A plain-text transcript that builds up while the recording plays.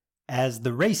As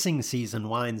the racing season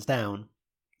winds down,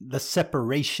 the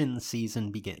separation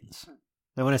season begins.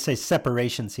 Now, when I say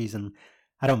separation season,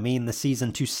 I don't mean the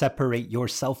season to separate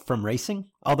yourself from racing,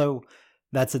 although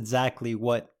that's exactly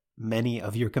what many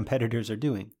of your competitors are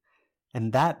doing.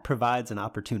 And that provides an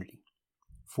opportunity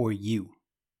for you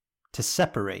to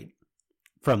separate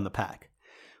from the pack.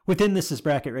 Within This is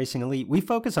Bracket Racing Elite, we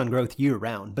focus on growth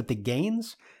year-round, but the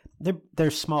gains,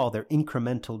 they're small, they're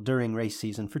incremental during race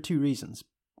season for two reasons.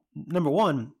 Number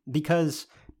one, because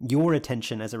your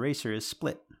attention as a racer is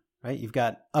split, right? You've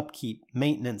got upkeep,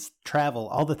 maintenance, travel,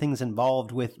 all the things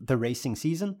involved with the racing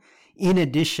season, in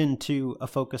addition to a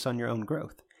focus on your own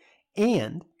growth.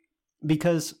 And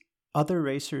because other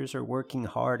racers are working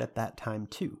hard at that time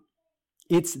too.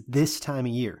 It's this time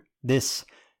of year, this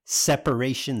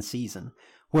separation season,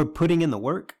 where putting in the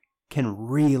work can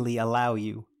really allow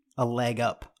you a leg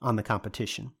up on the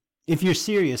competition. If you're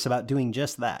serious about doing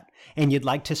just that, and you'd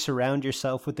like to surround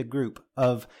yourself with a group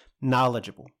of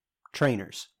knowledgeable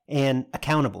trainers and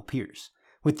accountable peers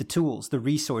with the tools, the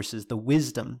resources, the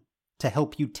wisdom to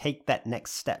help you take that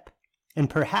next step, and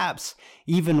perhaps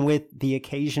even with the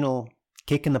occasional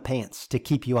kick in the pants to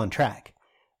keep you on track,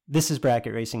 This is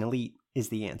Bracket Racing Elite is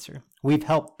the answer. We've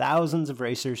helped thousands of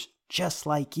racers just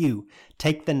like you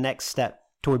take the next step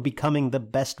toward becoming the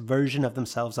best version of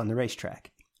themselves on the racetrack.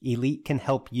 Elite can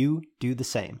help you do the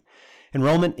same.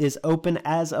 Enrollment is open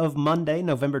as of Monday,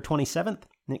 November 27th,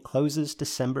 and it closes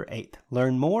December 8th.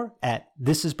 Learn more at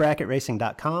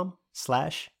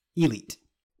thisisbracketracing.com/elite.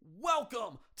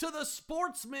 Welcome to the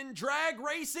Sportsman Drag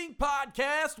Racing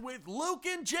Podcast with Luke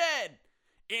and Jed.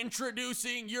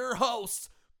 Introducing your hosts,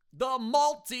 the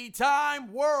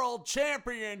multi-time world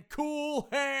champion Cool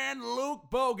Hand Luke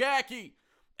Bogacki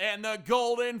and the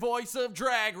golden voice of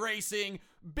drag racing,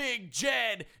 Big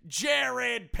Jed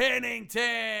Jared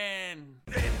Pennington.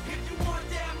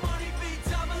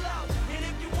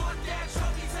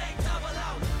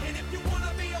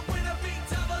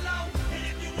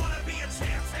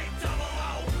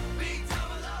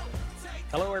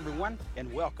 Hello everyone,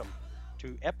 and welcome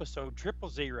to episode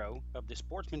 000 of the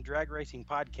Sportsman Drag Racing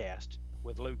Podcast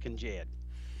with Luke and Jed.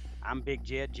 I'm Big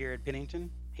Jed Jared Pennington.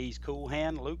 He's Cool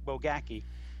Hand Luke Bogacki.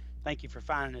 Thank you for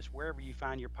finding us wherever you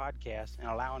find your podcast and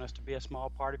allowing us to be a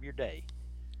small part of your day.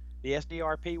 The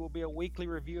SDRP will be a weekly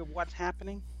review of what's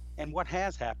happening and what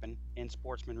has happened in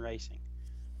sportsman racing.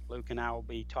 Luke and I will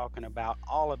be talking about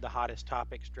all of the hottest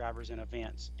topics, drivers, and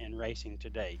events in racing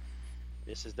today.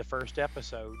 This is the first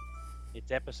episode. It's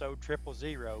episode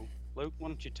 000. Luke, why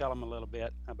don't you tell them a little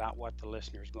bit about what the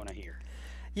listener is going to hear?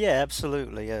 Yeah,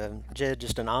 absolutely. Jed,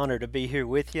 just an honor to be here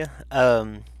with you.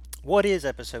 What is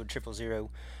episode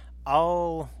 000?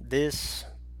 All this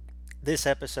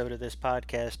episode of this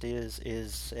podcast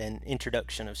is an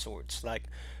introduction of sorts. Like,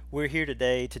 we're here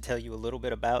today to tell you a little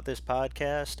bit about this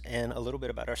podcast and a little bit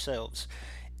about ourselves.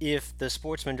 If the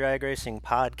Sportsman Drag Racing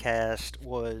Podcast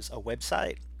was a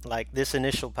website, like this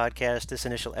initial podcast, this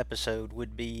initial episode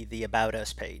would be the About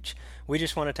Us page. We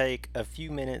just want to take a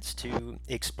few minutes to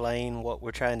explain what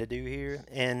we're trying to do here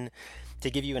and to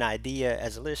give you an idea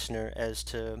as a listener as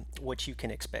to what you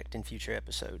can expect in future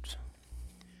episodes.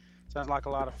 Sounds like a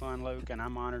lot of fun, Luke, and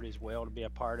I'm honored as well to be a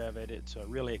part of it. It's a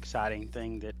really exciting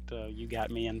thing that you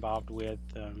got me involved with.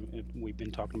 We've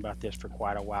been talking about this for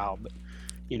quite a while, but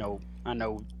you know, I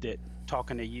know that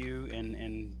talking to you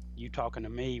and you talking to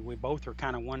me, we both are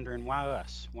kind of wondering, why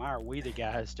us? Why are we the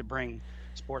guys to bring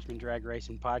Sportsman Drag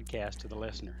Racing Podcast to the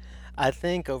listener? I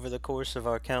think over the course of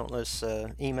our countless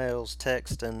emails,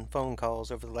 texts, and phone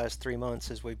calls over the last 3 months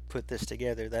as we put this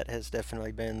together, that has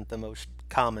definitely been the most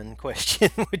common question.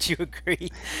 Would you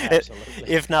agree? Absolutely.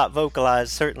 If not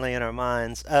vocalized, certainly in our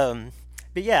minds. But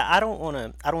yeah, I don't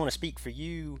want to speak for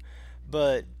you,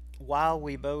 but while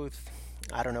we both,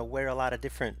 wear a lot of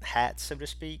different hats, so to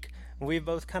speak, we've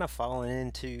both kind of fallen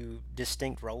into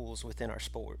distinct roles within our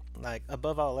sport. Like,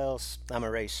 above all else, I'm a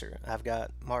racer. I've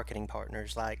got marketing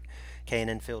partners like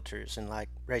K&N Filters and like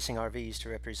Racing RVs to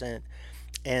represent.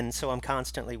 And so I'm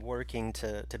constantly working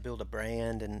to build a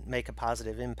brand and make a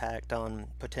positive impact on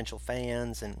potential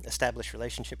fans and establish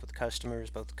relationship with customers,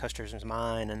 both customers of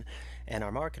mine and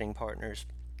our marketing partners.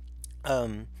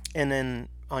 And then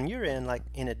on your end, like,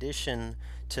 in addition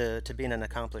to being an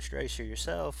accomplished racer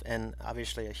yourself and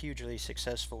obviously a hugely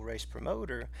successful race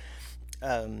promoter,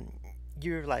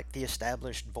 you're like the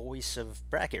established voice of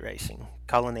bracket racing,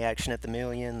 calling the action at the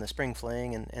Million, the Spring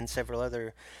Fling, and several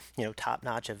other,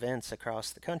 top-notch events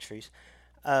across the countries.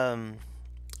 Our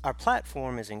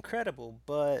platform is incredible,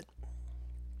 but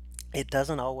it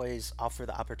doesn't always offer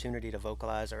the opportunity to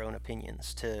vocalize our own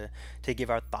opinions, to give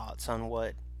our thoughts on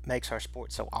what makes our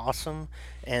sport so awesome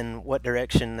and what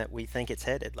direction that we think it's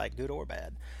headed, like good or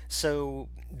bad. So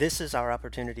this is our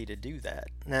opportunity to do that.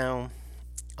 Now,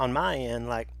 on my end,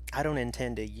 like, I don't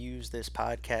intend to use this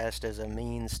podcast as a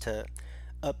means to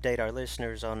update our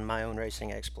listeners on my own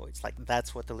racing exploits. Like,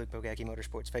 that's what the Luke Bogacki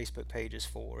Motorsports Facebook page is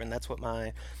for, and that's what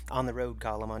my On the Road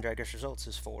column on Drag Race Results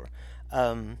is for.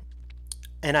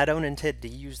 And I don't intend to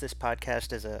use this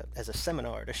podcast as a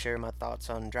seminar to share my thoughts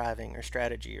on driving or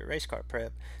strategy or race car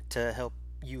prep to help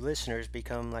you listeners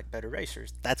become like better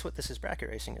racers. That's what This Is Bracket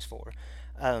Racing is for.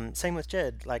 Same with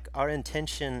Jed. Like, our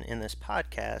intention in this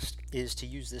podcast is to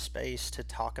use this space to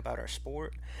talk about our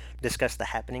sport, discuss the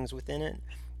happenings within it,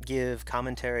 give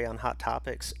commentary on hot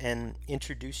topics, and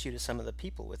introduce you to some of the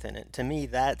people within it. To me,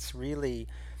 that's really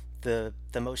the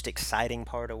most exciting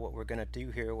part of what we're going to do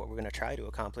here, what we're going to try to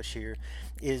accomplish here,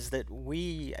 is that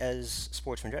we as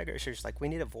sportsman drag racers, like, we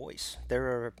need a voice. There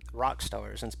are rock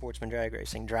stars in sportsman drag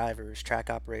racing: drivers,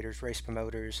 track operators, race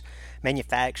promoters,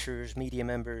 manufacturers, media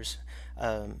members,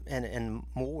 and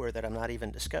more that I'm not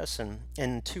even discussing.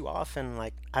 And too often,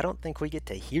 like, I don't think we get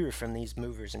to hear from these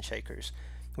movers and shakers.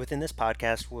 Within this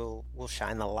podcast, we'll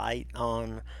shine the light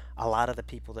on a lot of the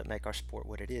people that make our sport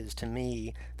what it is. To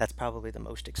me, that's probably the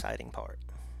most exciting part.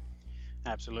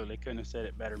 Absolutely. Couldn't have said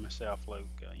it better myself, Luke.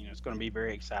 It's going to be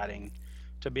very exciting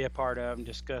to be a part of and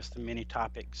discuss the many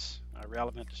topics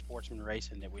relevant to sportsman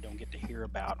racing that we don't get to hear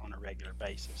about on a regular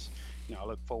basis. I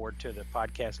look forward to the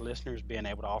podcast listeners being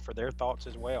able to offer their thoughts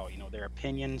as well, their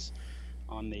opinions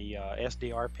on the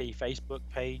SDRP Facebook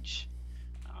page.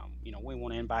 We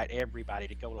want to invite everybody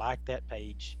to go like that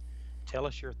page. Tell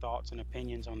us your thoughts and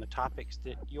opinions on the topics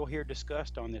that you'll hear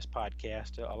discussed on this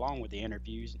podcast, along with the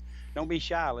interviews. Don't be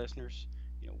shy, listeners.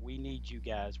 We need you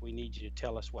guys. We need you to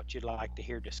tell us what you'd like to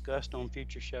hear discussed on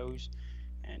future shows.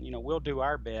 And, we'll do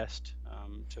our best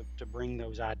to bring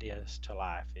those ideas to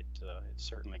life. It's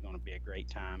certainly going to be a great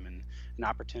time and an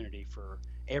opportunity for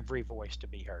every voice to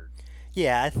be heard.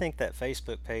 Yeah, I think that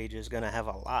Facebook page is going to have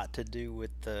a lot to do with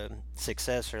the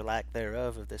success or lack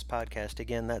thereof of this podcast.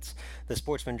 Again, that's the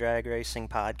Sportsman Drag Racing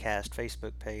Podcast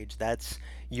Facebook page. That's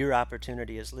your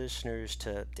opportunity as listeners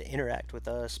to interact with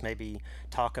us, maybe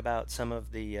talk about some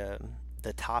of the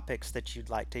topics that you'd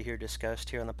like to hear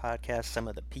discussed here on the podcast, some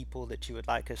of the people that you would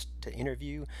like us to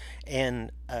interview.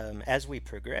 And as we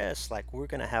progress, like, we're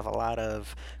going to have a lot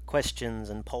of questions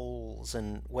and polls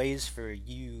and ways for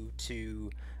you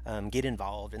to get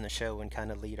involved in the show and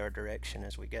kind of lead our direction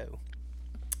as we go.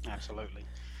 Absolutely.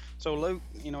 So, Luke,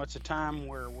 it's a time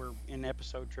where we're in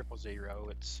episode 000.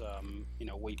 It's,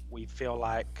 we feel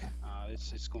like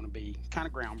it's going to be kind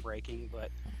of groundbreaking, but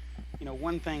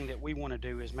one thing that we want to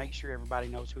do is make sure everybody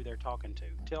knows who they're talking to.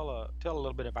 Tell a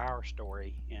little bit of our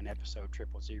story in episode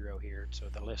 000 here, so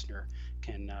the listener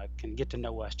can get to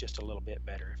know us just a little bit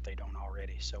better if they don't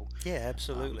already. So yeah,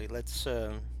 absolutely. Let's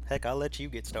heck, I'll let you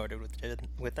get started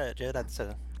with that, Jed.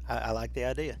 I like the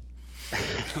idea.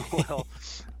 Well,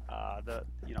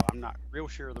 I'm not real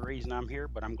sure the reason I'm here,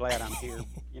 but I'm glad I'm here.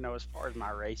 As far as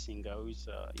my racing goes,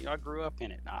 I grew up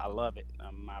in it. I love it.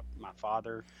 My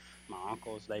father, my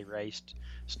uncles, they raced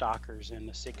stockers in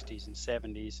the 60s and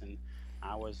 70s, and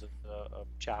I was a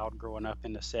child growing up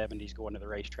in the 70s, going to the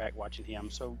racetrack, watching him.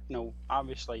 So,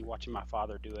 obviously watching my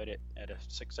father do it at a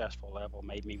successful level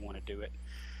made me want to do it.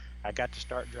 I got to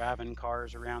start driving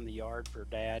cars around the yard for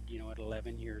Dad, at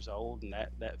 11 years old, and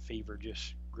that fever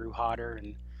just grew hotter,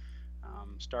 and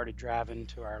started driving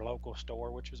to our local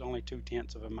store, which was only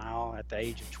 0.2 of a mile at the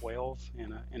age of 12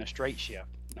 in a straight shift.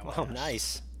 Oh,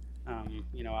 nice.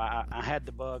 I had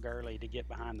the bug early to get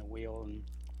behind the wheel, and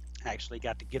actually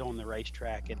got to get on the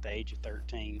racetrack at the age of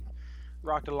 13.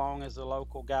 Rocked along as a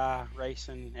local guy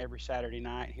racing every Saturday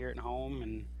night here at home,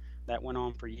 and that went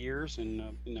on for years.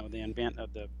 And the invent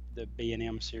of the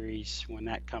B&M series, when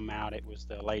that come out, it was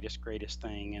the latest greatest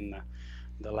thing in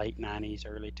the late 90s,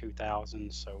 early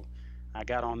 2000s. So I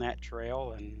got on that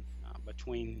trail, and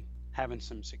between having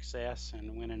some success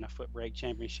and winning a foot brake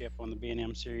championship on the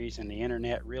B&M series, and the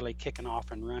internet really kicking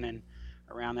off and running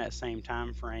around that same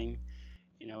time frame,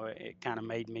 it kind of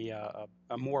made me a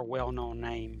more well-known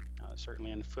name,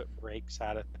 certainly in the foot brake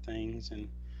side of things. And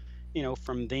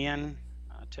from then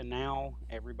to now,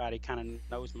 everybody kind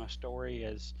of knows my story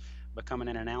as becoming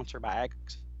an announcer by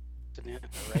accident,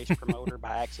 a race promoter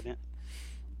by accident.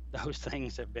 Those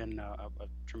things have been a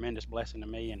tremendous blessing to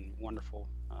me, and wonderful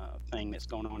thing that's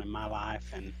going on in my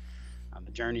life. And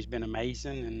the journey's been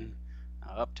amazing, and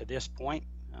up to this point,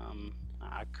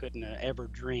 I couldn't have ever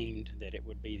dreamed that it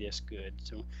would be this good.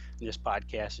 So this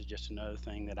podcast is just another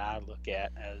thing that I look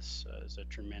at as a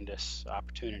tremendous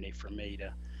opportunity for me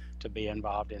to be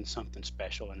involved in something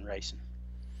special in racing.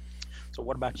 So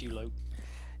what about you, Luke?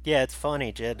 Yeah, it's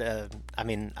funny, Jed. I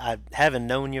mean, I haven't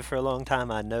known you for a long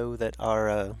time. I know that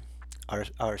our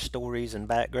stories and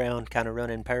background kind of run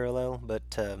in parallel,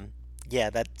 but yeah,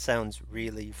 that sounds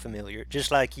really familiar.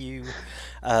 Just like you,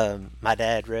 my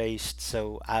dad raced,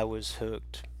 so I was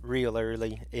hooked real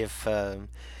early.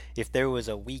 If there was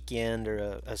a weekend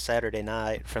or a Saturday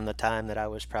night from the time that I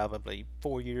was probably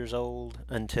 4 years old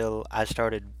until I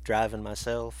started driving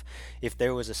myself, if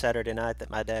there was a Saturday night that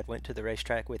my dad went to the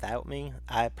racetrack without me,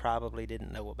 I probably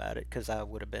didn't know about it because I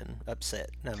would have been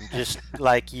upset. Just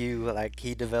like you, like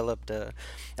he developed a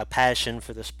passion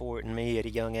for the sport in me at a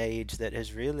young age that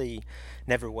has really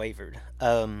never wavered.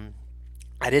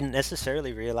 I didn't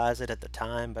necessarily realize it at the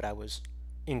time, but I was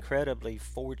incredibly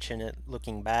fortunate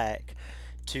looking back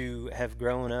to have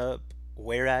grown up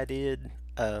where I did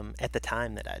at the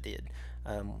time that I did.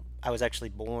 I was actually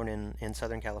born in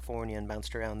Southern California and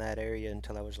bounced around that area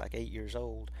until I was like 8 years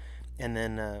old. And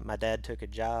then my dad took a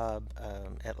job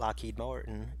at Lockheed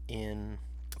Martin in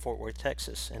Fort Worth,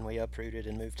 Texas, and we uprooted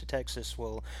and moved to Texas.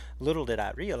 Well, little did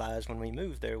I realize when we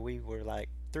moved there, we were like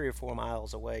 3 or 4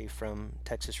 miles away from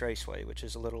Texas Raceway, which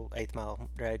is a little 8th-mile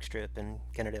drag strip in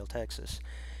Kennedale, Texas.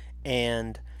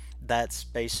 And that's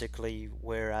basically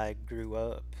where I grew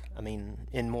up. I mean,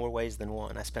 in more ways than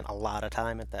one. I spent a lot of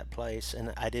time at that place,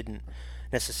 and I didn't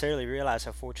necessarily realize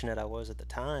how fortunate I was at the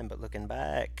time, but looking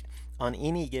back, on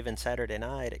any given Saturday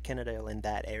night at Kennedale in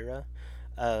that era,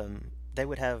 they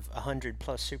would have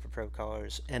 100+ Super Pro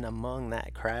cars, and among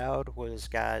that crowd was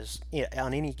guys,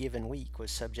 on any given week,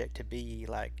 was subject to be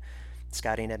like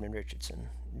Scotty and Edmund Richardson,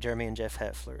 Jeremy and Jeff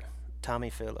Heffler, Tommy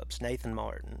Phillips, Nathan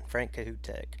Martin, Frank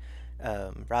Kahutek,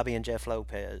 Robbie and Jeff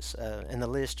Lopez, and the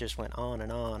list just went on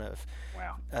and on of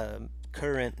Wow.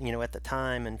 current, at the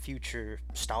time and future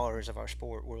stars of our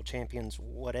sport, world champions,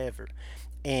 whatever.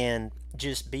 And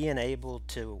just being able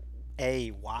to,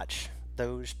 watch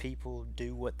those people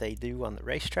do what they do on the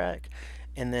racetrack,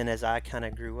 and then as I kind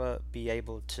of grew up, be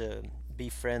able to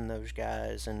befriend those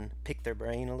guys and pick their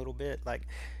brain a little bit. Like,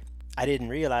 I didn't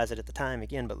realize it at the time,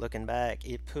 again, but looking back,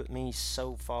 it put me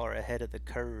so far ahead of the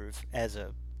curve as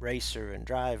a racer and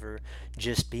driver,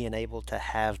 just being able to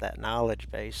have that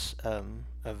knowledge base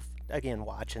of, again,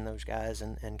 watching those guys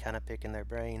and kind of picking their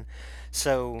brain.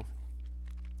 So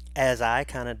as I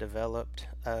kind of developed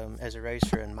as a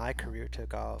racer and my career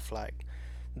took off, like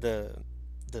the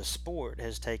sport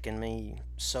has taken me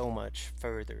so much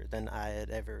further than I had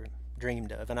ever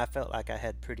dreamed of, and I felt like I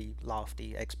had pretty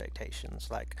lofty expectations,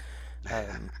 like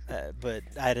but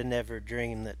I'd have never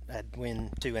dreamed that I'd win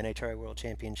 2 NHRA World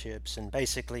Championships and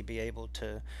basically be able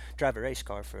to drive a race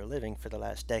car for a living for the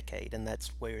last decade, and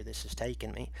that's where this has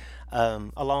taken me.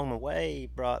 Along the way,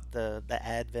 brought the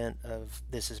advent of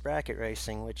This Is Bracket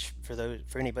Racing, which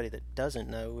for anybody that doesn't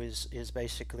know is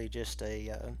basically just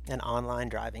an online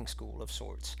driving school of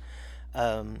sorts,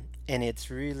 and it's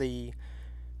really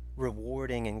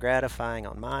rewarding and gratifying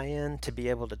on my end to be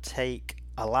able to take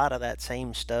a lot of that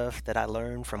same stuff that I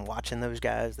learned from watching those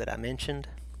guys that I mentioned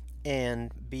and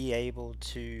be able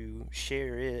to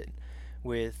share it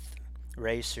with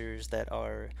racers that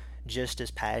are just as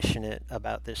passionate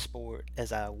about this sport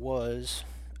as I was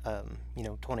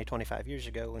 20, 25 years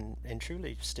ago, and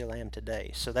truly still am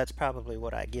today. So that's probably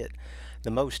what I get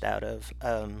the most out of.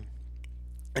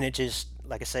 And it just,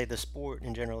 like I say, the sport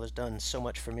in general has done so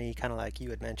much for me, kind of like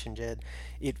you had mentioned, Jed.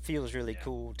 It feels really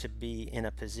cool to be in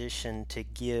a position to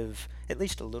give at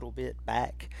least a little bit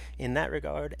back in that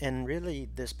regard. And really,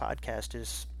 this podcast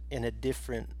is in a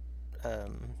different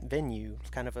venue,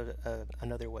 kind of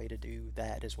another way to do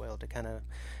that as well, to kind of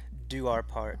do our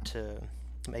part to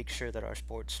make sure that our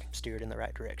sport's steered in the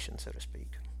right direction, so to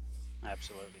speak.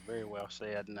 Absolutely. Very well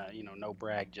said. And, no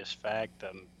brag, just fact.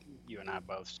 You and I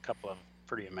both, a couple of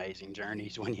pretty amazing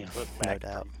journeys when you look back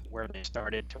from where they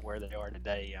started to where they are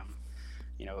today.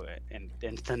 And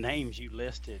the names you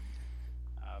listed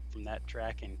from that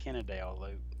track in Kennedale,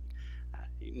 Luke,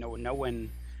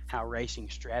 knowing how racing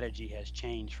strategy has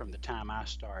changed from the time I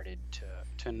started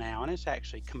to now, and it's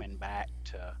actually coming back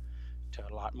to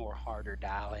a lot more harder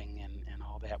dialing and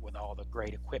all that, with all the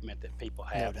great equipment that people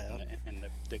have, and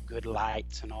the good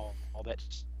lights and all that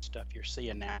stuff you're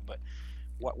seeing now. But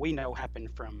what we know happened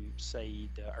from, say,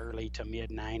 the early to mid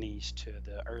 90s to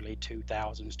the early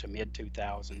 2000s to mid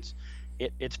 2000s,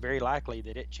 it's very likely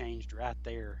that it changed right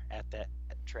there at that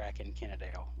track in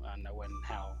Kennedale, knowing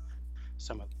how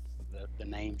some of the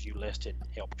names you listed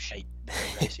help shape the way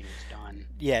racing is done.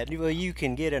 Yeah, well, you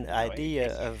can get an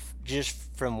idea of, just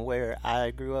from where I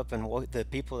grew up and what the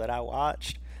people that I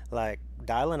watched, like,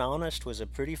 Dialing Honest was a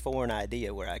pretty foreign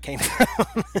idea where I came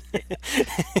from.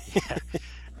 Yeah.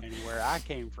 where I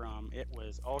came from, it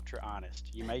was ultra honest.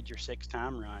 You made your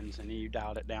 6-time runs, and then you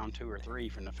dialed it down 2 or 3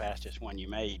 from the fastest one you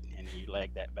made, and you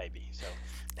legged that baby. So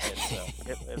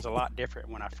it was a lot different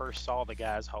when I first saw the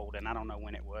guys holding. I don't know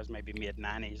when it was, maybe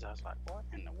mid-90s. I was like, what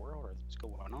in the world is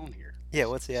going on here? Yeah,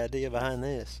 what's the idea behind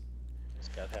this? This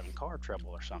guy's having car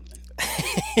trouble or something.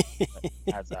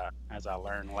 But as I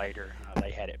learned later,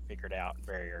 they had it figured out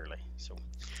very early. So,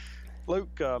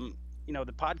 Luke,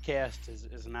 the podcast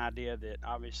is an idea that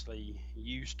obviously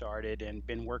you started and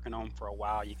been working on for a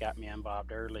while. You got me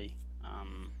involved early.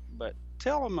 But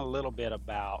tell them a little bit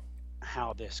about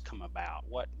how this come about.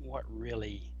 What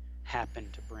really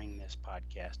happened to bring this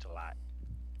podcast to light?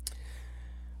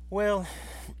 Well,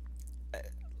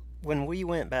 when we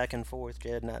went back and forth,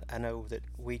 Jed, and I know that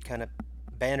we kind of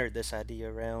bannered this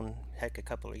idea around, heck, a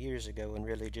couple of years ago, and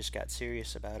really just got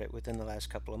serious about it within the last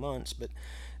couple of months. But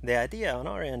the idea on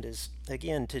our end is,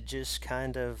 again, to just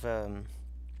kind of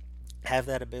have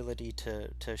that ability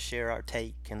to share our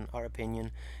take and our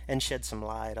opinion and shed some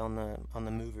light on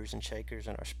the movers and shakers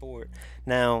in our sport.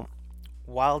 Now,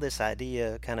 while this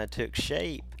idea kind of took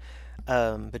shape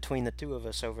between the two of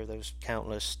us over those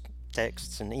countless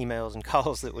texts and emails and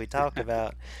calls that we talked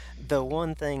about, the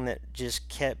one thing that just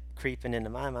kept creeping into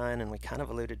my mind, and we kind of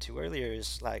alluded to earlier,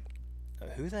 is like,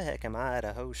 who the heck am I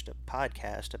to host a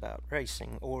podcast about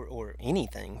racing or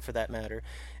anything for that matter?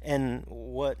 And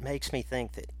what makes me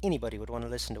think that anybody would want to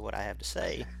listen to what I have to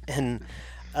say? And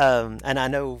I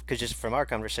know, because just from our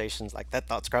conversations, like, that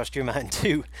thought's crossed your mind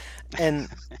too. And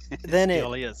then it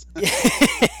Still is.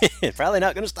 it's probably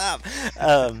not going to stop.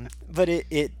 But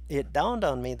it dawned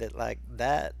on me that, like,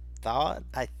 that thought,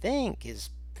 I think,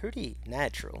 is pretty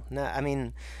natural. Now, I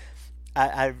mean,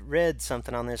 I read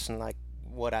something on this, and like,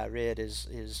 what I read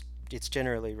is it's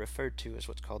generally referred to as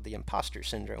what's called the imposter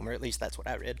syndrome, or at least that's what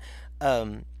I read.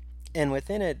 And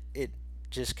within it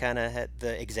just kind of had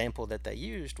the example that they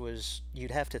used was,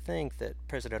 you'd have to think that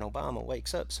President Obama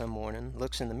wakes up some morning,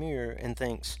 looks in the mirror, and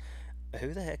thinks,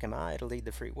 who the heck am I to lead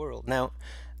the free world? Now,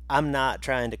 I'm not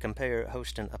trying to compare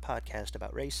hosting a podcast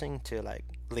about racing to, like,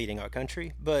 leading our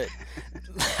country, but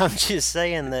I'm just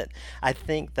saying that I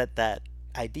think that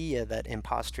idea, that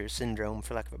imposter syndrome,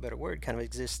 for lack of a better word, kind of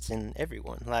exists in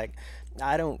everyone. Like,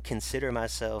 I don't consider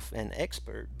myself an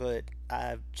expert, but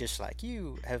I, just like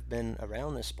you, have been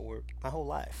around this sport my whole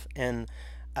life, and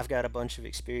I've got a bunch of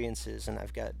experiences, and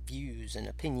I've got views and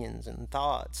opinions and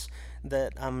thoughts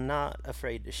that I'm not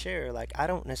afraid to share. Like, I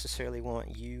don't necessarily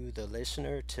want you, the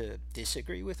listener, to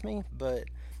disagree with me, but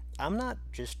I'm not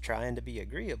just trying to be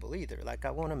agreeable either. Like,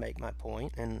 I want to make my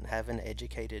point and have an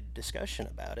educated discussion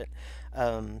about it.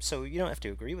 So you don't have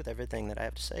to agree with everything that I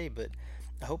have to say, but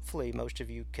hopefully most of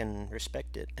you can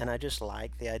respect it. And I just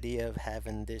like the idea of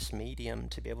having this medium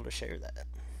to be able to share that.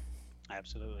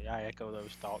 Absolutely. I echo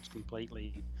those thoughts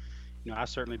completely. I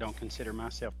certainly don't consider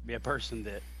myself to be a person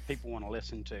that people want to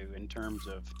listen to in terms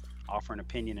of offering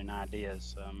opinion and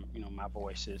ideas. My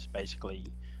voice is basically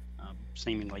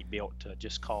seemingly built to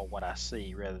just call what I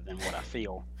see rather than what I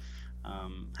feel.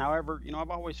 However,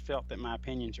 I've always felt that my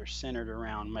opinions are centered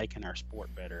around making our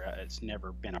sport better. It's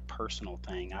never been a personal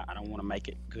thing. I don't want to make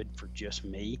it good for just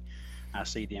me. I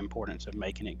see the importance of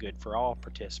making it good for all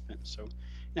participants. So,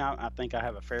 I think I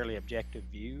have a fairly objective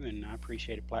view, and I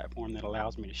appreciate a platform that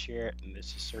allows me to share it, and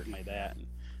this is certainly that. And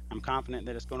I'm confident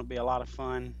that it's going to be a lot of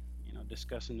fun,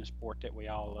 discussing the sport that we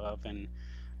all love, and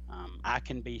I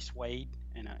can be swayed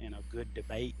in a good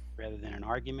debate rather than an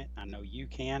argument. I know you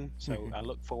can, so I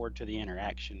look forward to the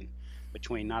interaction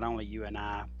between not only you and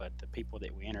I, but the people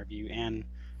that we interview and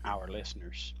our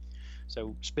listeners.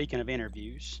 So, speaking of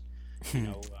interviews,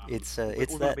 it's we're that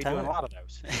going to be time. doing a lot of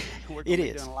those. We're going to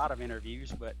be doing a lot of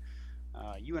interviews, but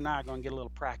you and I are going to get a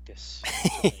little practice.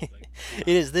 It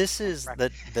is. This is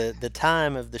the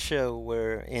time of the show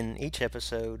where in each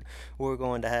episode we're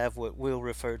going to have what we'll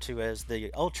refer to as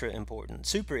the ultra important,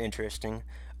 super interesting,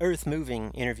 earth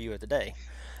moving interview of the day.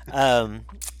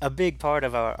 A big part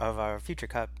of our future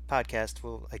podcast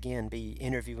will again be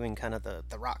interviewing kind of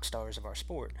the rock stars of our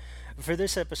sport. For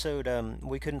this episode,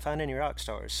 we couldn't find any rock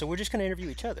stars, so we're just going to interview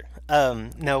each other.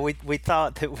 No, we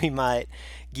thought that we might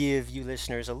give you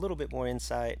listeners a little bit more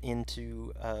insight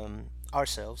into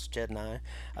ourselves, Jed and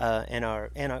I,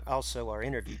 and also our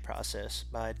interview process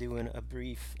by doing a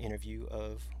brief interview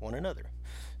of one another.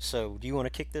 So, do you want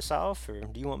to kick this off, or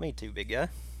do you want me to, big guy?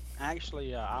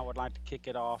 Actually, I would like to kick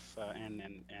it off and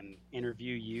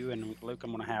interview you. And Luke,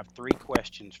 I'm going to have 3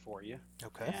 questions for you.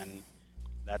 Okay. And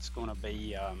that's going to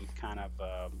be kind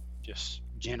of just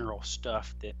general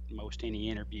stuff that most any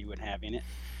interview would have in it.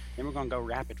 Then we're going to go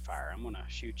rapid fire. I'm going to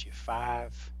shoot you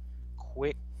 5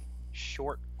 quick,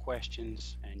 short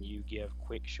questions and you give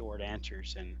quick, short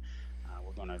answers. And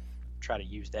we're going to try to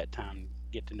use that time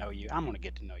to get to know you. I'm going to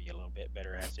get to know you a little bit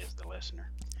better, as is the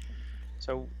listener.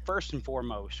 So first and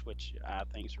foremost, which I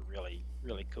think is a really,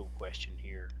 really cool question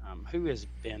here, who has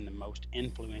been the most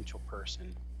influential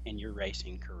person in your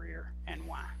racing career and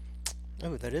why?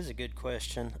 Oh, that is a good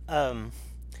question.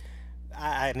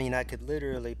 I mean, I could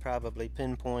literally probably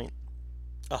pinpoint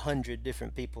 100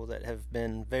 different people that have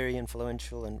been very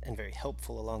influential and very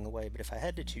helpful along the way. But if I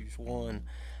had to choose one,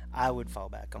 I would fall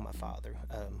back on my father,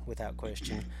 without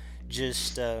question.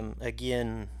 Just,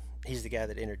 again, he's the guy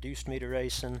that introduced me to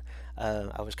racing.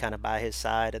 I was kind of by his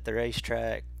side at the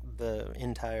racetrack the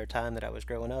entire time that I was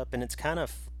growing up. And it's kind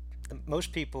of,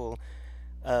 most people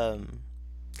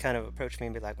kind of approach me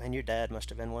and be like, man, your dad must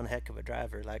have been one heck of a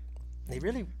driver. Like, he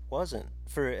really wasn't,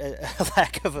 for a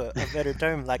lack of a better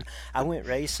term. Like, I went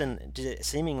racing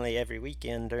seemingly every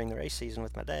weekend during the race season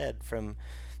with my dad from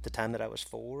the time that I was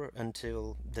 4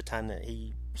 until the time that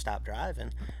he stopped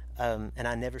driving. And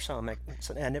I never saw him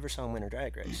win a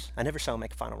drag race. I never saw him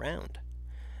make a final round.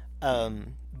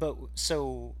 But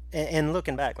so, and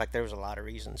looking back, like, there was a lot of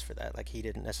reasons for that. Like, he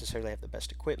didn't necessarily have the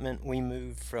best equipment. We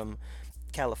moved from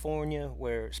California,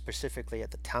 where specifically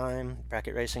at the time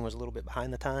bracket racing was a little bit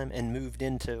behind the time, and moved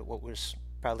into what was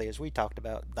probably, as we talked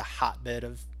about, the hotbed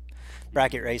of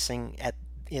bracket racing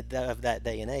of that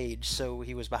day and age. So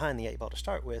he was behind the 8 ball to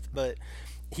start with, but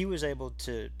he was able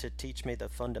to teach me the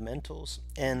fundamentals.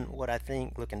 And what I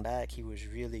think, looking back, he was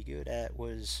really good at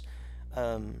was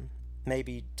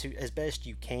maybe, to as best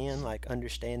you can, like,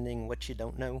 understanding what you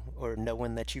don't know, or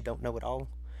knowing that you don't know it all.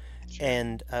 Sure.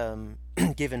 And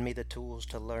giving me the tools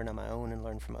to learn on my own and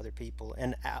learn from other people.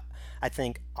 And I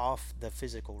think off the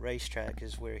physical racetrack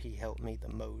is where he helped me the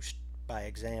most by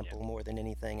example, more than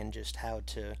anything, and just how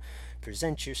to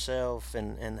present yourself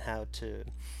and how to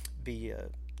be a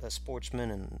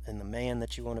sportsman and the man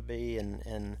that you want to be.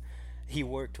 And he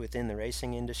worked within the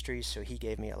racing industry, so he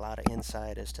gave me a lot of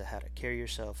insight as to how to carry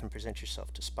yourself and present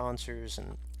yourself to sponsors.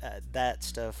 And that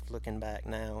stuff, looking back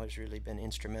now, has really been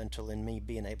instrumental in me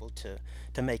being able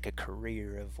to make a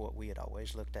career of what we had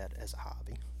always looked at as a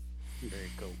hobby.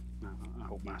 Very cool. I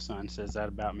hope my son says that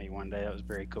about me one day. That was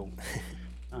very cool.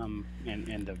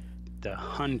 And the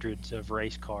hundreds of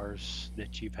race cars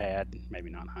that you've had, maybe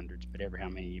not hundreds, but how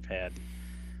many you've had,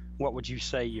 what would you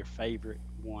say your favorite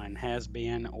one has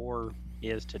been or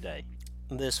is today?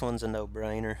 This one's a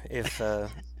no-brainer.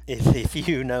 If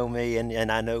you know me,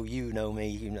 and I know you know me,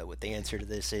 you know what the answer to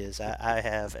this is. I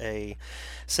have a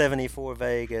 74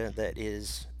 Vega that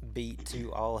is beat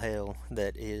to all hell,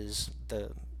 that is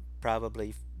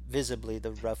probably visibly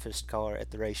the roughest car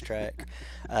at the racetrack,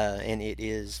 and it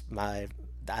is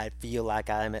I feel like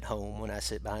I'm at home when I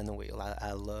sit behind the wheel.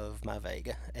 I love my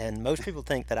Vega, and most people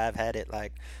think that I've had it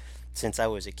like since I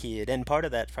was a kid, and part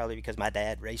of that's probably because my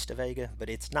dad raced a Vega, but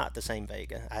it's not the same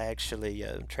Vega. I actually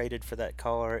traded for that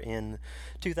car in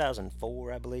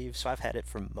 2004, I believe, so I've had it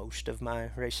for most of my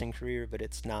racing career, but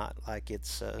it's not like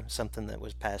it's something that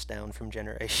was passed down from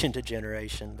generation to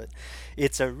generation. But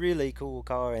it's a really cool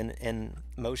car, and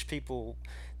most people,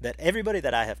 everybody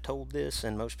that I have told this,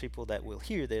 and most people that will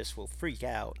hear this, will freak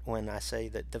out when I say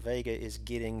that the Vega is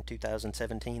getting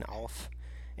 2017 off,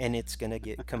 and it's going to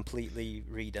get completely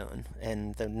redone.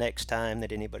 And the next time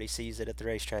that anybody sees it at the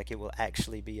racetrack, it will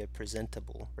actually be a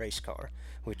presentable race car,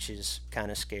 which is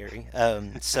kind of scary.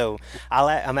 So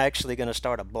I'm actually going to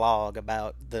start a blog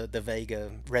about the Vega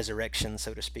resurrection,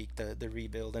 so to speak, the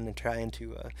rebuilding, and trying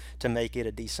to make it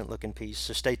a decent looking piece.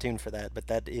 So stay tuned for that, but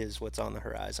that is what's on the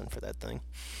horizon for that thing.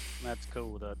 That's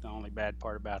cool. The only bad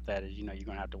part about that is, you're going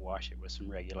to have to wash it with some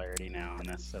regularity now, and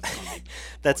that's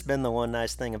that's been the one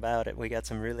nice thing about it. We got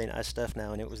some really nice stuff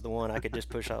now, and it was the one I could just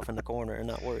push off in the corner and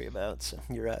not worry about. So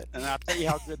you're right. And I'll tell you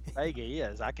how good the Vega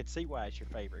is. I could see why it's your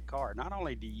favorite car. Not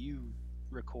only do you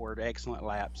record excellent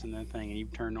laps and and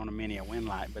you've turned on a win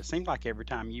light, but it seems like every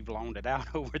time you've loaned it out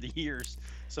over the years,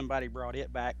 somebody brought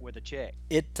it back with a check.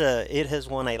 It has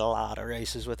won a lot of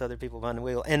races with other people behind the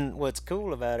wheel, and what's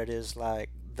cool about it is, like,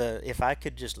 if I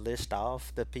could just list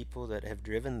off the people that have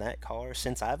driven that car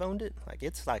since I've owned it, like,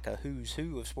 it's like a who's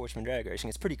who of sportsman drag racing.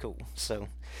 It's pretty cool. So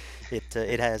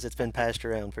it's been passed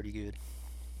around pretty good.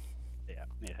 Yeah,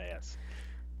 it has.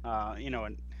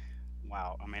 And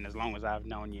wow, I mean, as long as I've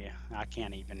known you, I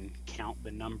can't even count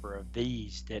the number of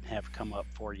these that have come up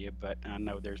for you, but I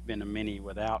know there's been a many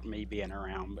without me being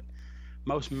around. But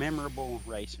most memorable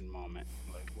racing moment,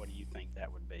 Luke, what do you think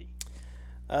that would be?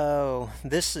 Oh,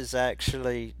 this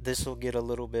will get a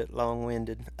little bit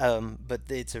long-winded, but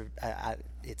it's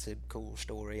a cool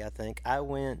story, I think. I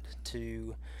went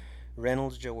to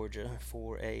Reynolds, Georgia,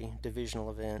 for a divisional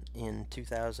event in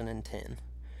 2010.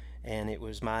 And it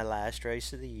was my last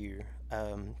race of the year.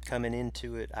 Coming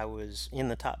into it, I was in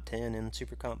the top 10 in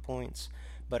Super Comp points,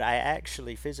 but I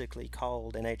actually physically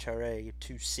called an HRA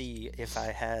to see if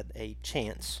I had a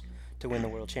chance to win the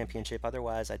World Championship.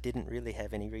 Otherwise, I didn't really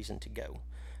have any reason to go.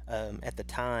 At the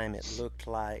time, it looked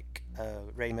like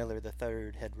Ray Miller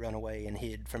III had run away and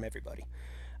hid from everybody.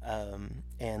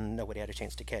 And nobody had a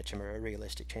chance to catch him, or a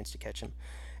realistic chance to catch him.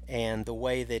 And the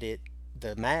way that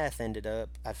the math ended up,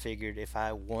 I figured if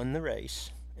I won the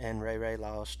race and Ray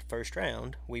lost first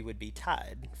round, we would be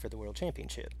tied for the World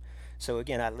Championship. So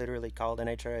again, I literally called an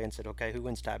HRA and said, okay, who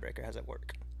wins tiebreaker? How's that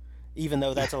work? Even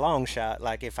though that's a long shot,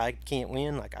 like if I can't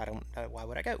win, like I don't, why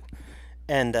would I go?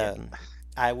 And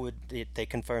they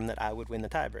confirmed that I would win the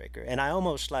tiebreaker. And I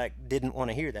almost like didn't want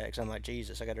to hear that, because I'm like,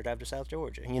 Jesus, I got to drive to South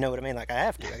Georgia. You know what I mean? Like I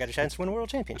have to. I got a chance to win a world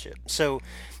championship. So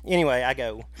anyway, I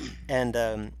go, and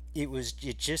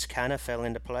it just kind of fell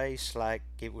into place, like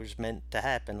it was meant to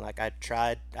happen. Like I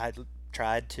tried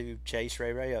to chase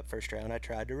Ray up first round. I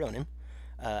tried to run him.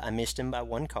 I missed him by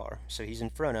one car, so he's in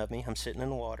front of me. I'm sitting in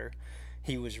the water.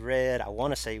 He was red. I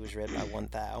want to say he was red by 1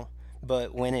 thou.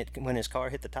 But when his car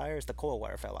hit the tires, the coil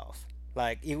wire fell off.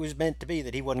 Like, it was meant to be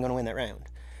that he wasn't going to win that round.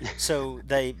 So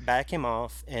they back him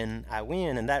off, and I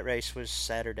win, and that race was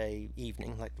Saturday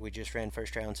evening. Like, we just ran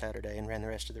first round Saturday and ran the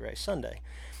rest of the race Sunday.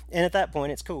 And at that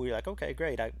point, it's cool. You're like, okay,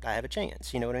 great, I have a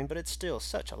chance. You know what I mean? But it's still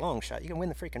such a long shot. You can win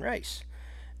the freaking race.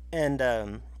 And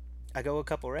I go a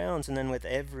couple rounds, and then with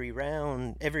every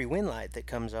round, every win light that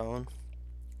comes on,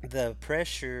 the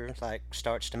pressure like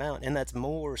starts to mount, and that's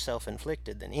more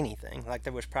self-inflicted than anything. Like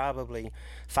there was probably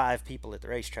 5 people at the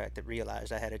racetrack that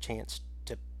realized I had a chance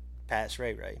to pass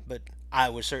Ray, but I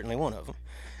was certainly one of them.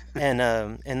 And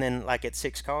then like at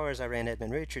 6 cars, I ran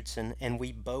Edmund Richardson, and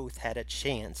we both had a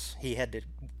chance. He had to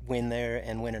win there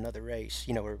and win another race,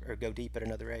 you know, or go deep at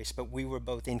another race, but we were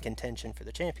both in contention for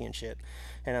the championship.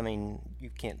 And I mean,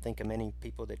 you can't think of many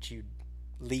people that you'd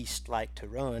least like to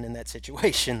run in that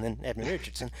situation than Edmund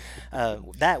Richardson.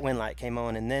 That win light came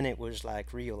on, and then it was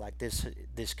like real, like this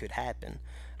could happen.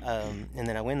 And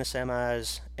then I win the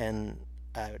semis, and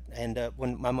I end up,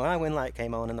 when my win light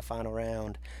came on in the final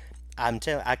round,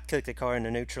 I clicked the car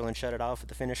into neutral and shut it off at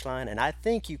the finish line, and I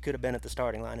think you could have been at the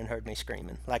starting line and heard me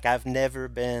screaming. Like I've never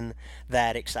been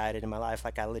that excited in my life.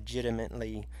 Like I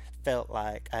legitimately felt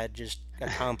like I had just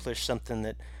accomplished something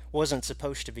that wasn't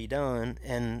supposed to be done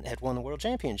and had won the world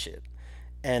championship.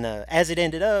 And as it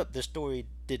ended up, the story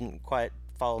didn't quite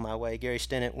fall my way. Gary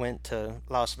Stennett went to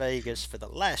Las Vegas for the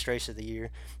last race of the year.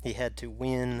 He had to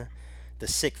win the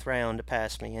 6th round to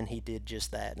pass me, and he did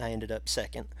just that, and I ended up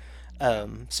second.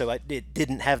 So it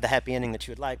didn't have the happy ending that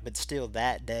you would like, but still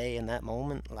that day and that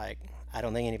moment, like, I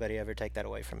don't think anybody ever take that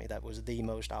away from me. That was the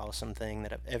most awesome thing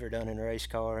that I've ever done in a race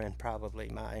car, and probably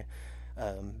my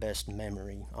best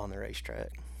memory on the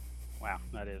racetrack. Wow,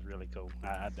 that is really cool.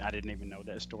 I didn't even know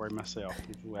that story myself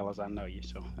as well as I know you,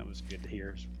 so that was good to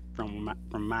hear from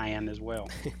my end as well.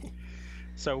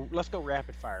 So let's go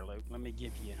rapid fire, Luke. Let me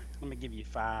give you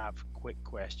 5 quick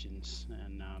questions,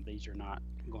 and these are not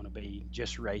going to be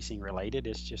just racing related.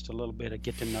 It's just a little bit of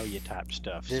get to know you type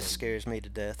stuff. This scares me to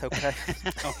death. Okay.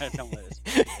 Don't let us.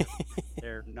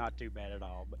 They're not too bad at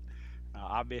all, but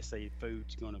obviously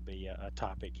food's going to be a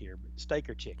topic here. But steak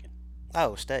or chicken?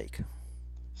 Oh, steak.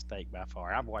 Steak by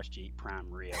far. I've watched you eat prime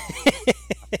rib. I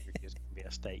figured you're gonna be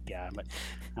a steak guy, but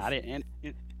I didn't.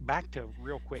 And back to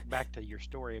your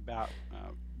story about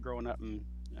growing up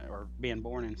or being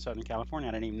born in Southern California.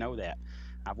 I didn't even know that.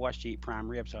 I've watched you eat prime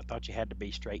rib, so I thought you had to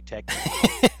be straight Texas.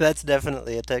 That's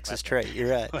definitely a Texas trait.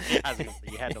 You're right. I was gonna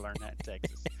say, you had to learn that in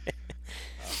Texas.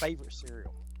 Favorite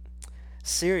cereal?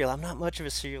 Cereal. I'm not much of a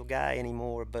cereal guy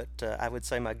anymore, but I would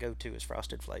say my go-to is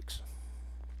Frosted Flakes.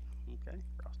 Okay,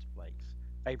 Frosted Flakes.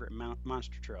 Favorite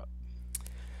monster truck?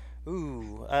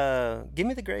 Ooh, give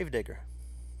me the Gravedigger.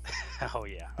 Oh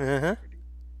yeah. Uh-huh.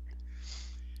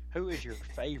 Who is your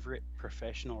favorite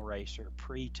professional racer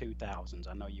pre-2000s?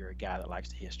 I know you're a guy that likes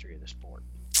the history of the sport.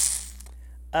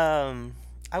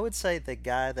 I would say the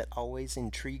guy that always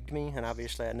intrigued me, and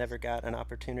obviously I never got an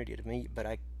opportunity to meet, but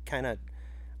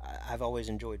I've always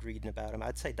enjoyed reading about him.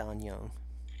 I'd say Don Young.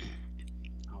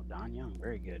 Oh, Don Young,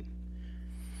 very good.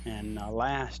 And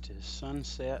last is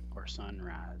sunset or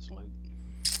sunrise, Luke?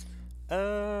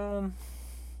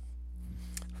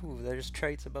 There's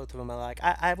traits of both of them I like.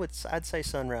 I'd say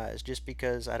sunrise, just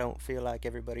because I don't feel like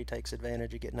everybody takes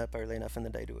advantage of getting up early enough in the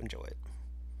day to enjoy it.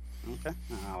 Okay,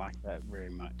 I like that very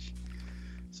much.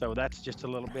 So that's just a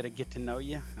little bit of get to know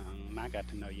you. I got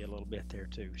to know you a little bit there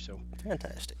too. So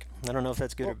fantastic. I don't know if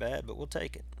that's good or bad, but we'll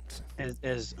take it.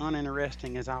 as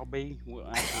uninteresting as I'll be,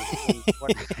 well,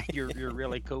 your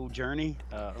really cool journey,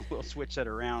 we'll switch that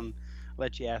around.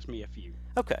 Let you ask me a few.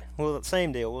 Okay, well,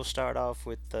 same deal. We'll start off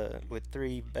with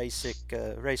three basic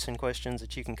racing questions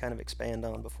that you can kind of expand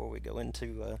on before we go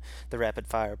into the rapid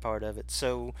fire part of it.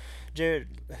 So, Jared,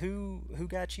 who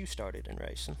got you started in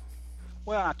racing?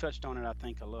 Well, I touched on it, I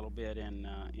think, a little bit in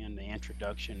the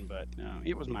introduction, but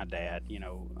it was my dad.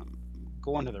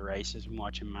 Going to the races and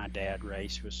watching my dad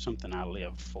race was something I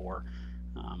lived for.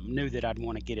 Knew that I'd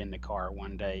want to get in the car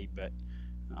one day, but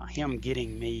him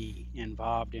getting me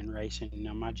involved in racing.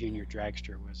 My junior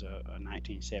dragster was a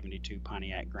 1972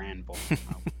 Pontiac Granville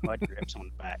with mud grips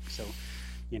on the back. So,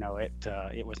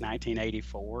 it was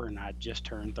 1984, and I just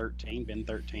turned 13, been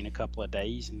 13 a couple of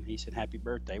days, and he said, "Happy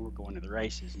birthday, we're going to the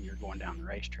races, and you're going down the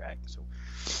racetrack." So,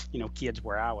 kids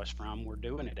where I was from were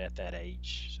doing it at that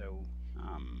age. So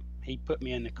he put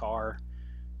me in the car,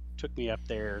 took me up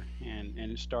there,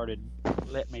 and started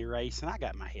letting me race, and I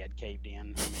got my head caved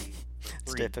in. I mean,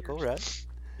 it's typical, years,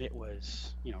 right? It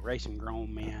was, racing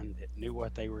grown men that knew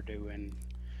what they were doing,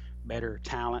 better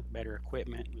talent, better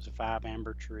equipment. It was a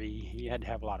 5-amber tree. You had to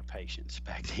have a lot of patience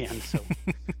back then. So,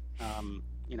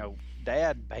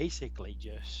 Dad basically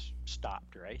just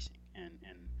stopped racing and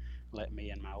let me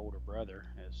and my older brother,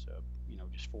 as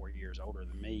just 4 years older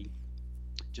than me,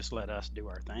 just let us do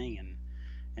our thing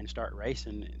and start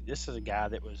racing. This is a guy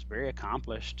that was very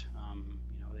accomplished.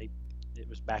 It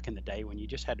was back in the day when you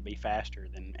just had to be faster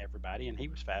than everybody, and he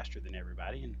was faster than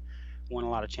everybody and won a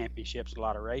lot of championships, a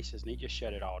lot of races, and he just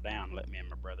shut it all down and let me and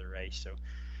my brother race. So,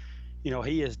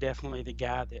 he is definitely the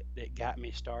guy that got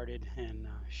me started and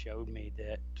showed me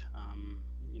that,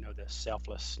 the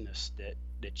selflessness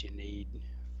that you need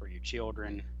for your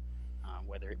children,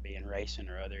 whether it be in racing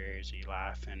or other areas of your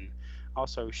life, and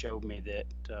also showed me that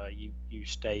you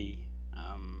stay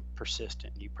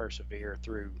persistent, you persevere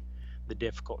through the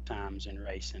difficult times in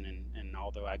racing. And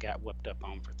although I got whipped up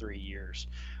on for 3 years,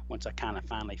 once I kind of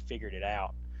finally figured it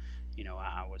out,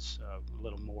 I was a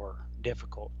little more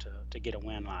difficult to get a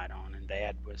win light on, and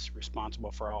Dad was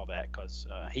responsible for all that, because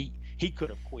he could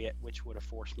have quit, which would have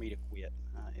forced me to quit,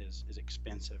 as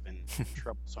expensive and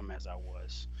troublesome as I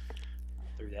was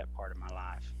through that part of my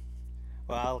life.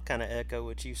 Well, I'll kind of echo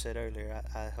what you said earlier.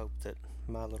 I hope that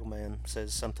my little man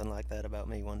says something like that about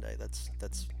me one day.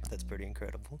 That's pretty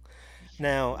incredible.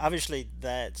 Now, obviously,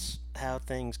 that's how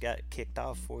things got kicked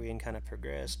off for you and kind of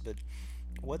progressed. But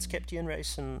what's kept you in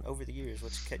racing over the years?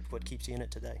 What keeps you in it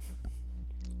today?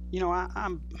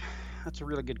 I'm. That's a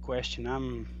really good question.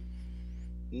 I'm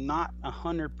not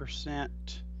 100%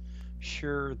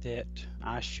 sure that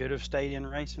I should have stayed in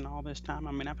racing all this time.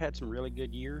 I mean, I've had some really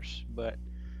good years, but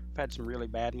I've had some really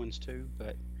bad ones too.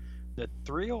 But the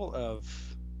thrill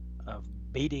of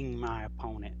beating my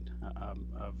opponent,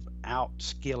 of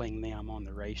outskilling them on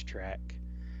the racetrack,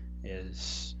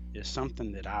 is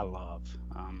something that I love.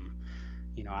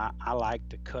 I like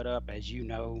to cut up, as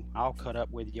I'll cut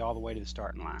up with you all the way to the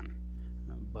starting line.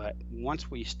 But once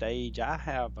we stage, I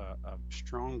have a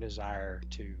strong desire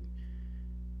to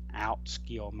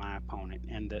outskill my opponent,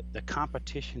 and the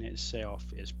competition itself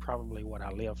is probably what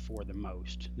I live for the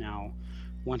most. Now,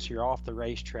 once you're off the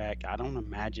racetrack, I don't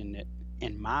imagine that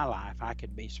in my life I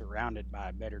could be surrounded by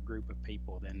a better group of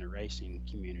people than the racing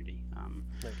community.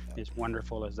 As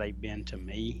wonderful as they've been to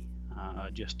me,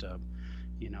 just a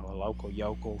local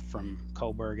yokel from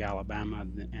Coburg, Alabama,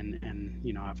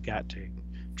 and I've got to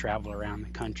travel around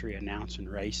the country announcing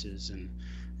races, and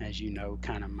as you know,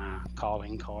 kind of my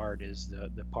calling card is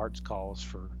the parts calls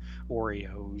for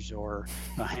Oreos or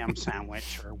a ham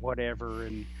sandwich or whatever,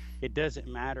 and it doesn't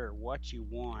matter what you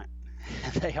want,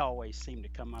 they always seem to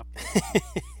come up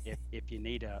with if you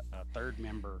need a third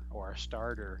member or a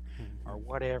starter or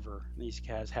whatever. These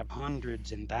guys have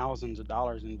hundreds and thousands of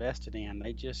dollars invested in.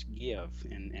 They just give,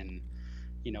 and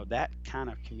that kind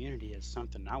of community is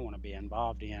something I want to be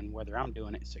involved in, whether I'm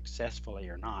doing it successfully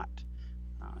or not.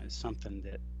 Is something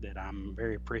that I'm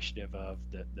very appreciative of,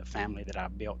 the family that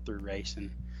I've built through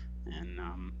racing, and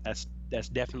that's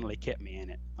definitely kept me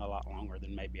in it a lot longer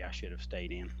than maybe I should have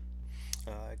stayed in.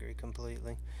 I agree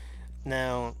completely.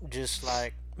 Now, just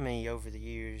like me, over the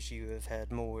years, you have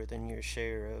had more than your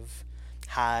share of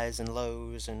highs and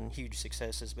lows and huge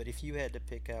successes, but if you had to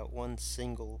pick out one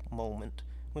single moment,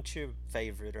 what's your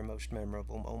favorite or most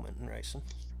memorable moment in racing?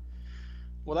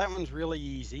 Well, that one's really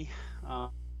easy.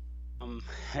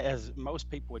 As most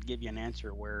people would give you an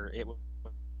answer where it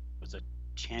was a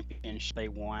championship they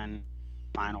won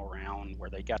final round where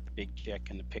they got the big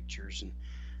check and the pictures, and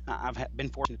I've been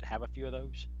fortunate to have a few of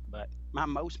those, but my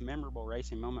most memorable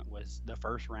racing moment was the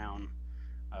first round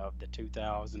of the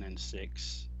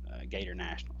 2006 Gator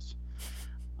Nationals.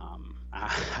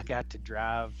 I got to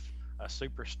drive a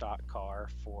super stock car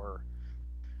for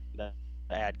the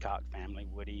Adcock family.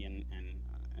 Woody and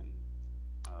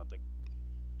the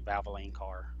Valvoline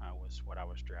car was what I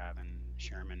was driving.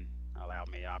 Sherman allowed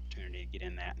me the opportunity to get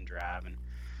in that and drive, and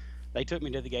they took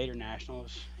me to the Gator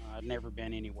Nationals. I'd never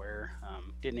been anywhere.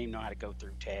 Didn't even know how to go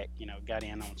through tech. Got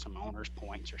in on some owner's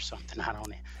points or something. I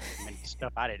mean,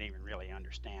 stuff I didn't even really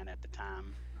understand at the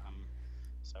time.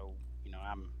 So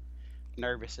I'm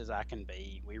nervous as I can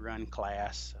be. We run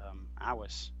class. I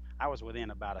was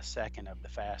within about a second of the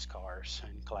fast cars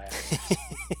in class.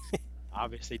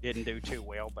 Obviously didn't do too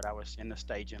well, but I was in the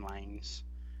staging lanes,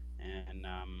 and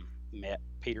met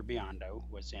Peter Biondo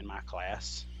was in my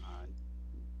class,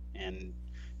 and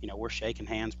we're shaking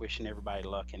hands, wishing everybody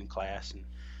luck in class, and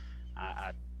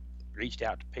I reached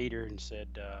out to Peter and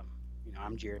said,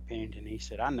 I'm Jared Pennington. He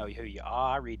said, I know who you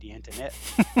are. I read the internet.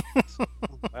 So,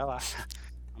 well,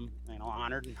 I'm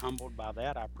honored and humbled by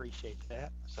that. I appreciate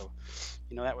that. So,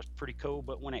 that was pretty cool.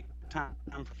 But when it time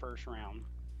for first round,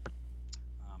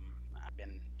 I've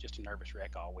been just a nervous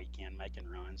wreck all weekend making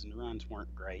runs, and the runs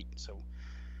weren't great. So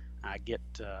I get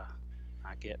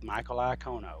Michael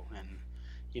Iacono,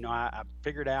 and I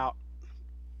figured out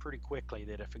pretty quickly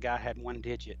that if a guy had one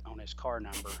digit on his car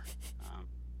number,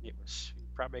 it was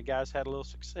probably a guy's had a little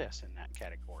success in that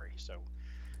category. So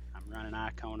I'm running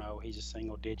Iacono. He's a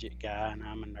single digit guy, and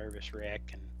I'm a nervous wreck,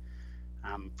 and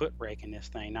I'm foot braking this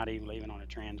thing, not even leaving on a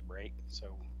trans brake.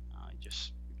 So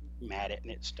just mat it,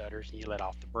 and it stutters, and you let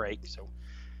off the brake. So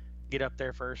get up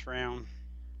there first round.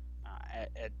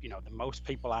 At the most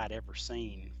people I'd ever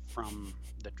seen from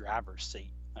the driver's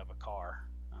seat of a car.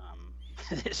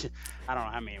 I don't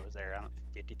know how many was there.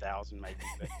 50,000 maybe,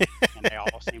 and they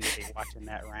all seem to be watching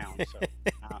that round. So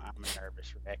I'm a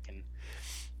nervous wreck, and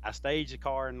I stage the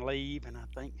car and leave, and I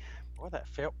think, boy, that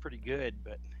felt pretty good.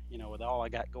 But with all I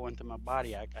got going through my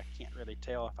body, I can't really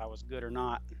tell if I was good or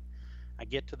not. I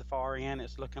get to the far end,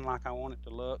 it's looking like I want it to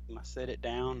look, and I set it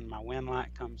down, and my wind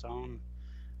light comes on.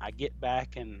 I get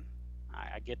back, and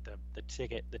I get the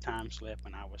ticket, the time slip,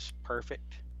 and I was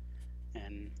perfect,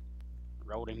 and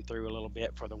rolled him through a little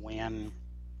bit for the win.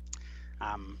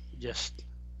 I'm just,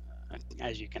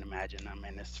 as you can imagine,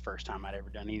 this is the first time I'd ever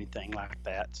done anything like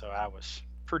that, so I was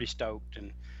pretty stoked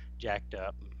and jacked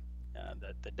up.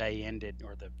 The day ended,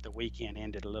 or the weekend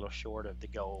ended a little short of the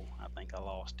goal. I think I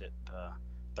lost it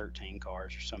 13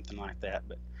 cars or something like that,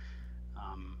 but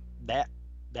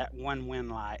that one win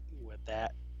light with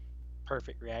that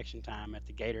perfect reaction time at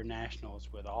the Gator Nationals,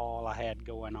 with all I had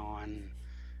going on,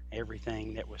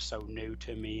 everything that was so new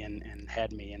to me and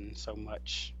had me in so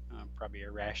much probably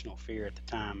irrational fear at the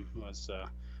time, was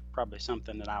probably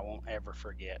something that I won't ever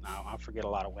forget. I'll forget a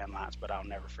lot of win lights, but I'll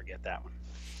never forget that one.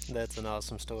 That's an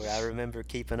awesome story. I remember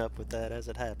keeping up with that as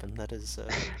it happened. That is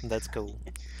that's cool.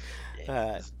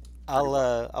 Yeah,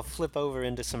 I'll flip over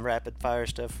into some rapid fire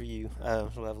stuff for you.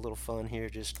 We'll have a little fun here,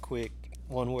 just quick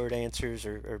one-word answers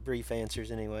or brief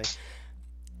answers anyway.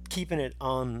 Keeping it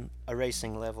on a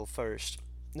racing level first,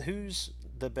 who's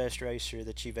the best racer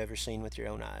that you've ever seen with your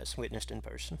own eyes, witnessed in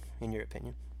person, in your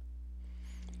opinion?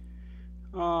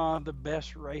 The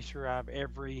best racer I've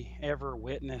ever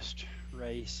witnessed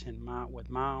race with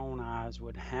my own eyes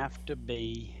would have to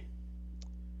be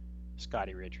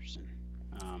Scotty Richardson.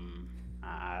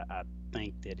 I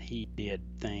think that he did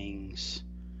things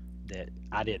that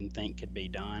I didn't think could be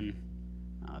done.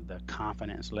 The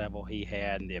confidence level he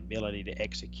had and the ability to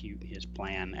execute his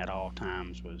plan at all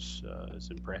times was as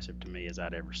impressive to me as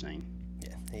I'd ever seen.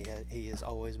 Yeah, he has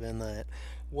always been that.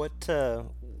 What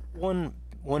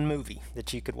one movie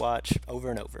that you could watch over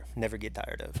and over, never get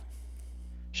tired of?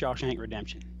 Shawshank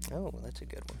Redemption. Oh, that's a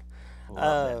good one.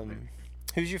 Love that movie.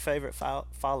 Who's your favorite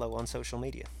follow on social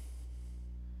media?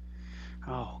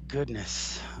 Oh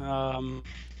goodness, man,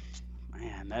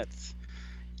 that's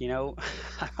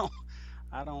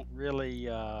I don't really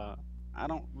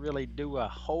do a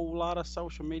whole lot of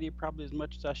social media, probably as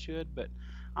much as I should. But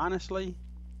honestly,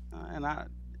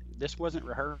 this wasn't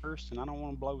rehearsed, and I don't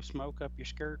want to blow smoke up your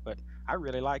skirt, but I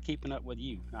really like keeping up with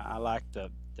you. I like the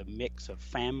mix of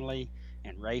family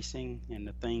and racing and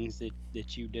the things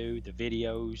that you do, the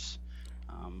videos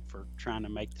for trying to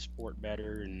make the sport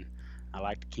better, and I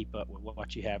like to keep up with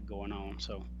what you have going on.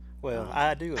 So, well,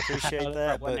 I do appreciate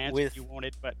that, but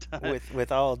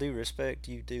with all due respect,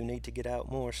 you do need to get out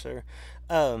more, sir.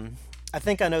 I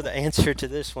think I know the answer to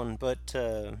this one, but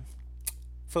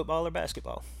football or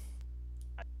basketball?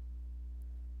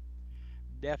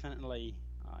 Definitely,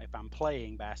 if I'm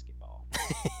playing basketball.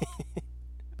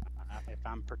 If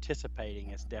I'm participating,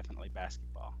 it's definitely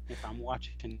basketball. If I'm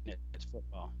watching it, it's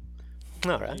football.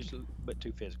 All right. Usually, but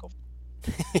too physical.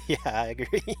 Yeah, I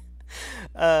agree.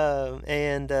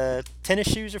 And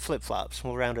tennis shoes or flip-flops?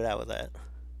 We'll round it out with that.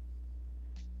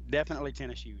 Definitely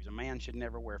tennis shoes. A man should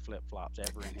never wear flip-flops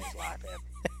ever in his life, ever.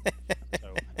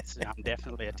 So I'm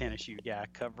definitely a tennis shoe guy.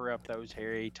 Cover up those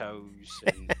hairy toes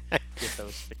and get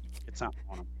those feet. Get something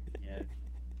on them. Yeah.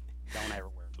 Don't ever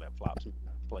wear flip-flops,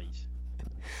 please.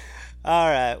 All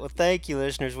right. Well, thank you,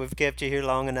 listeners. We've kept you here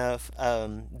long enough.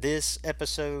 This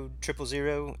episode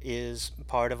 000 is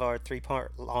part of our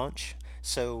 3-part launch.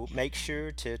 So make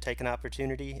sure to take an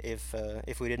opportunity, if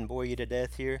we didn't bore you to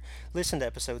death here, listen to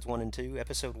episodes 1 and 2.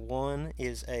 Episode 1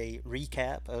 is a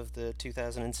recap of the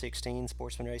 2016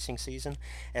 Sportsman Racing season.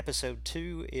 Episode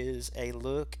 2 is a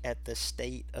look at the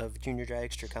state of junior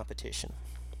dragster competition.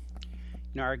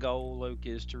 Our goal, Luke,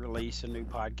 is to release a new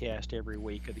podcast every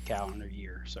week of the calendar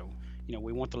year. So,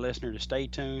 we want the listener to stay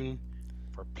tuned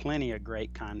for plenty of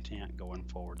great content going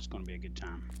forward. It's going to be a good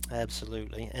time.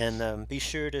 Absolutely. And be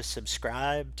sure to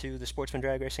subscribe to the Sportsman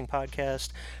Drag Racing Podcast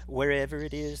wherever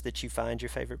it is that you find your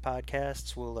favorite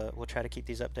podcasts. We'll try to keep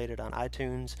these updated on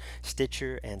iTunes,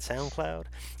 Stitcher, and SoundCloud.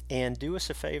 And do us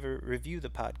a favor, review the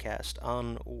podcast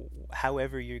on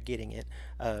however you're getting it.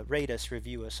 Rate us,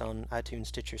 review us on iTunes,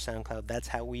 Stitcher, SoundCloud. That's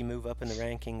how we move up in the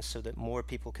rankings so that more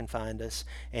people can find us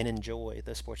and enjoy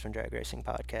the Sportsman Drag Racing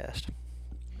Podcast.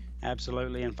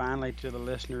 Absolutely. And finally, to the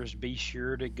listeners, be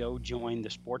sure to go join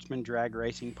the Sportsman Drag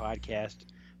Racing Podcast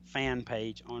fan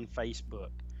page on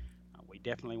Facebook. We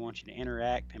definitely want you to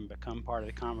interact and become part of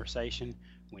the conversation.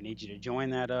 We need you to join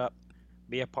that up,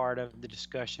 be a part of the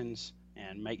discussions,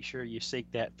 and make sure you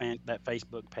seek that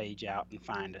Facebook page out and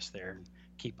find us there. And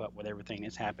keep up with everything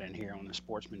that's happening here on the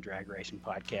Sportsman Drag Racing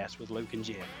Podcast with Luke and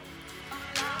Jed.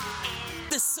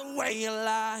 This is a way of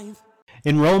life.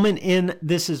 Enrollment in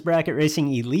This Is Bracket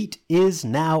Racing Elite is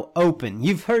now open.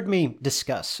 You've heard me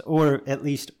discuss, or at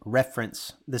least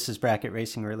reference, This Is Bracket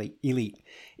Racing Elite.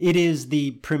 It is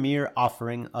the premier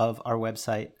offering of our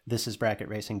website,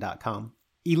 thisisbracketracing.com.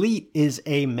 Elite is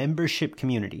a membership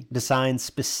community designed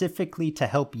specifically to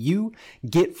help you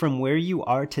get from where you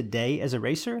are today as a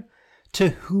racer to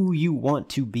who you want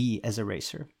to be as a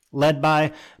racer. Led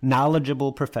by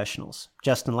knowledgeable professionals.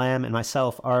 Justin Lamb and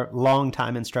myself are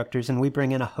longtime instructors, and we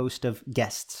bring in a host of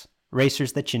guests,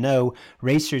 racers that you know,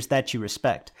 racers that you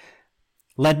respect.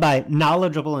 Led by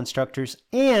knowledgeable instructors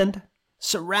and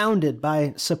surrounded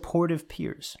by supportive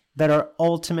peers that are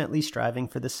ultimately striving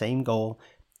for the same goal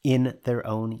in their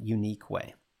own unique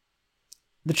way.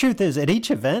 The truth is, at each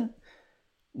event,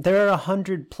 there are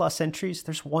 100+ entries,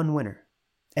 there's one winner.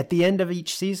 At the end of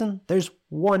each season, there's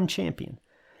one champion.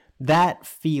 That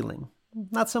feeling,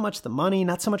 not so much the money,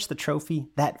 not so much the trophy,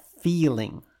 that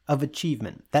feeling of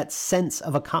achievement, that sense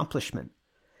of accomplishment,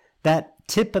 that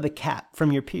tip of the cap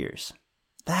from your peers,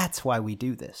 that's why we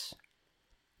do this.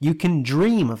 You can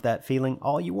dream of that feeling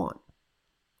all you want,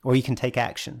 or you can take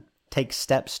action, take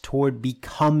steps toward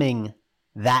becoming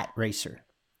that racer.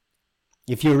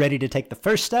 If you're ready to take the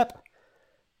first step,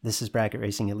 This Is Bracket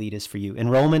Racing Elite is for you.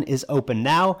 Enrollment is open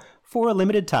now for a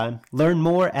limited time. Learn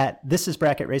more at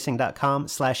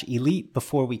thisisbracketracing.com/elite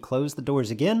before we close the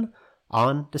doors again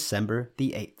on December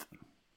the 8th.